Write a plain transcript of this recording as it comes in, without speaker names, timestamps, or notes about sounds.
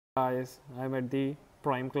Guys, I'm at the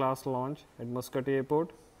prime class launch at Muscat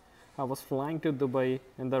airport. I was flying to Dubai,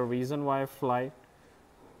 and the reason why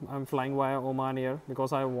I'm flying via Oman Air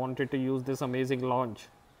because I wanted to use this amazing launch.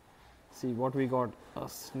 See what we got: a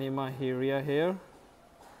cinema area here,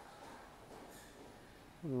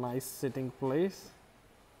 nice sitting place,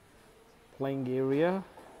 playing area.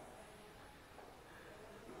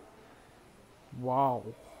 Wow,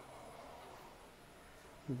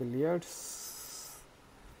 billiards.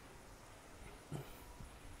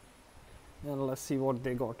 And let's see what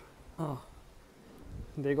they got. Oh,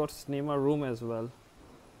 they got cinema room as well.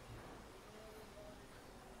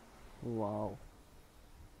 Wow.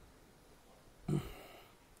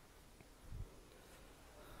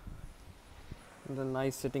 The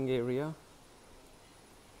nice sitting area.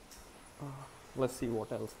 Let's see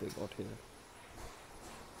what else they got here.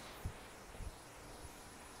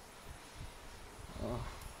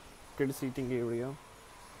 Kid seating area.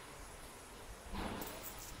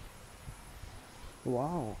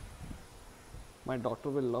 Wow, my daughter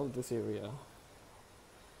will love this area.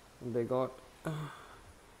 They got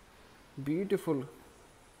beautiful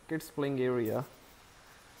kids playing area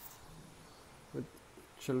with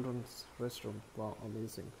children's restroom. Wow,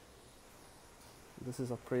 amazing. This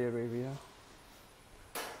is a prayer area.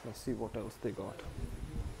 Let's see what else they got.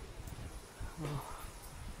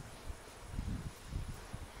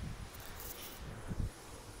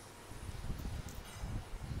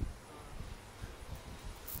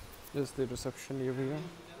 This is the reception area.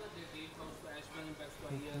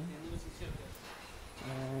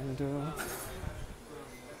 And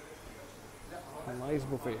a nice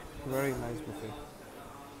buffet, very nice buffet.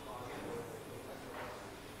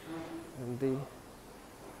 And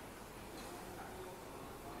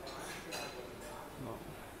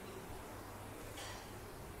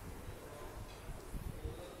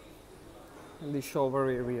the shower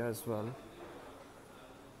area as well.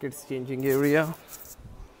 Kids changing area.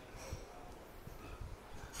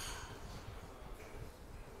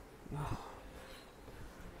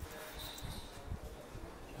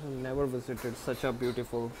 I've never visited such a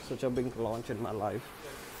big launch in my life.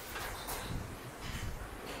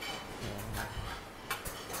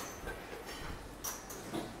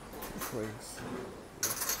 Drinks.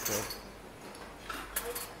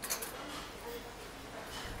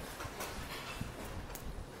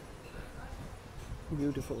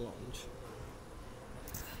 Beautiful launch.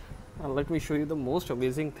 And let me show you the most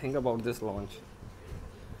amazing thing about this launch.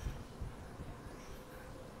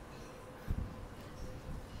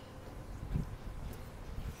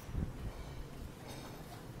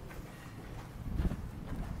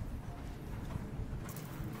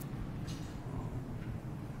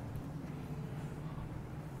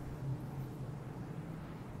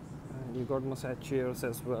 You got massage chairs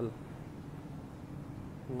as well.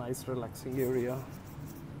 Nice relaxing area.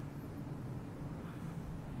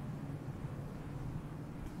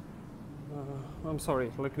 I'm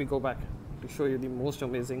sorry, let me go back to show you the most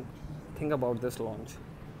amazing thing about this launch.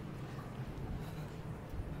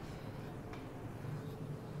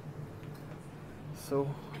 So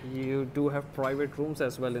you do have private rooms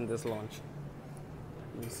as well in this launch.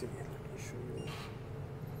 Let me see, let me show you.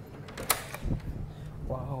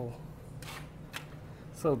 Wow.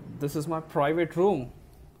 So this is my private room.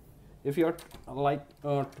 If you're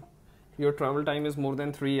your travel time is more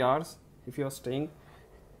than 3 hours, if you're staying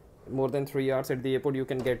more than 3 hours at the airport, you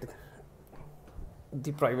can get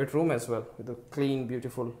the private room as well with a clean,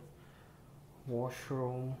 beautiful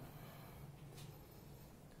washroom.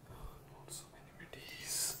 So many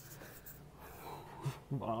amenities.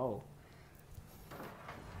 Wow.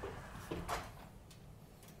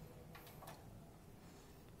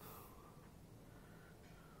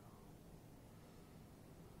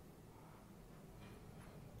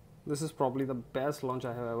 This is probably the best launch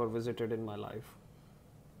I have ever visited in my life.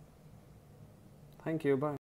 Thank you. Bye.